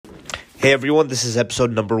Hey everyone, this is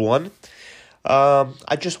episode number 1.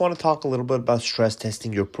 I just want to talk a little bit about stress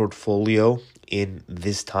testing your portfolio in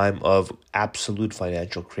this time of absolute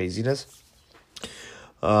financial craziness.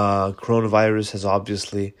 Coronavirus has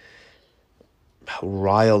obviously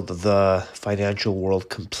riled the financial world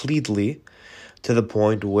completely to the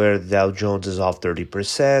point where Dow Jones is off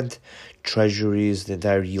 30%, Treasuries, the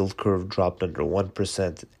entire yield curve dropped under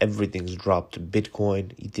 1%, everything's dropped,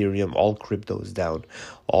 Bitcoin, Ethereum, all crypto is down,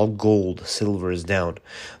 all gold, silver is down.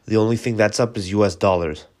 The only thing that's up is US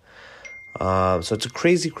dollars. So it's a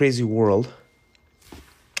crazy, crazy world.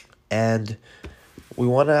 And we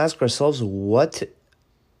want to ask ourselves, what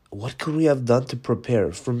could we have done to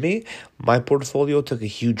prepare? For me, my portfolio took a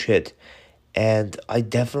huge hit, and I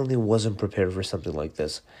definitely wasn't prepared for something like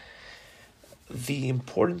this. The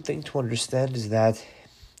important thing to understand is that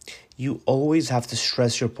you always have to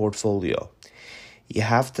stress your portfolio. You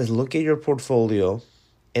have to look at your portfolio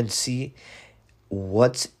and see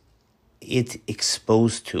what's it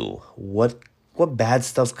exposed to, what bad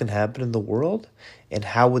stuff can happen in the world, and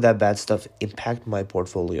how would that bad stuff impact my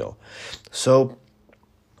portfolio. So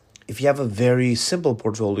if you have a very simple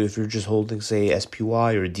portfolio, if you're just holding, say,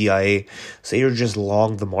 SPY or DIA, say you're just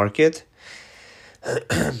long the market,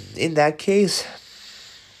 in that case,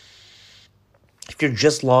 if you're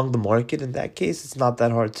just long the market, in that case, it's not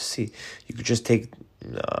that hard to see. You could just take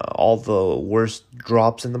all the worst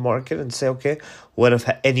drops in the market and say, okay, what if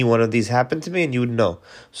any one of these happened to me? And you would know.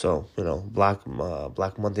 So, Black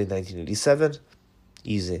Monday 1987,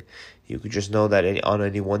 easy. You could just know that on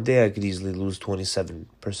any one day, I could easily lose 27%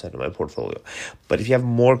 of my portfolio. But if you have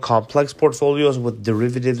more complex portfolios with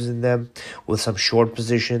derivatives in them, with some short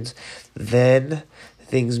positions, then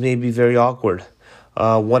things may be very awkward.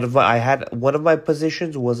 One of my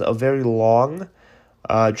positions was a very long,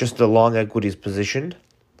 just a long equities position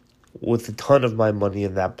with a ton of my money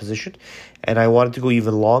in that position, and I wanted to go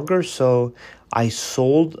even longer, so I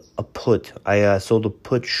sold a put. I sold a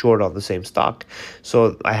put short on the same stock,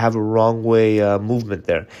 so I have a wrong way movement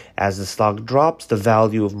there. As the stock drops, the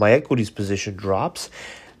value of my equities position drops,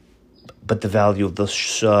 but the value of the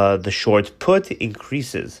short put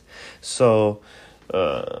increases. So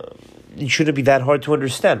it shouldn't be that hard to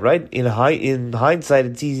understand, right? In hindsight,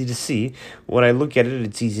 it's easy to see. When I look at it,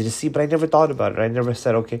 it's easy to see, but I never thought about it. I never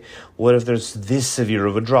said, okay, what if there's this severe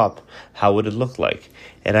of a drop? How would it look like?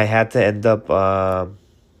 And I had to end up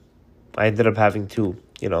having to,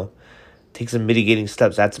 take some mitigating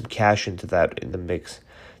steps, add some cash into that in the mix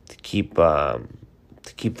to keep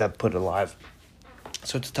that put alive.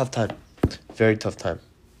 So it's a tough time, very tough time.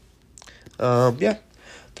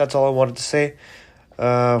 That's all I wanted to say.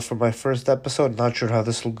 For my first episode. Not sure how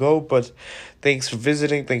this will go, but thanks for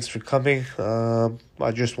visiting. Thanks for coming.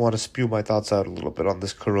 I just want to spew my thoughts out a little bit on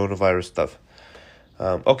this coronavirus stuff.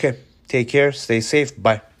 Okay, take care. Stay safe.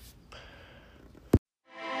 Bye.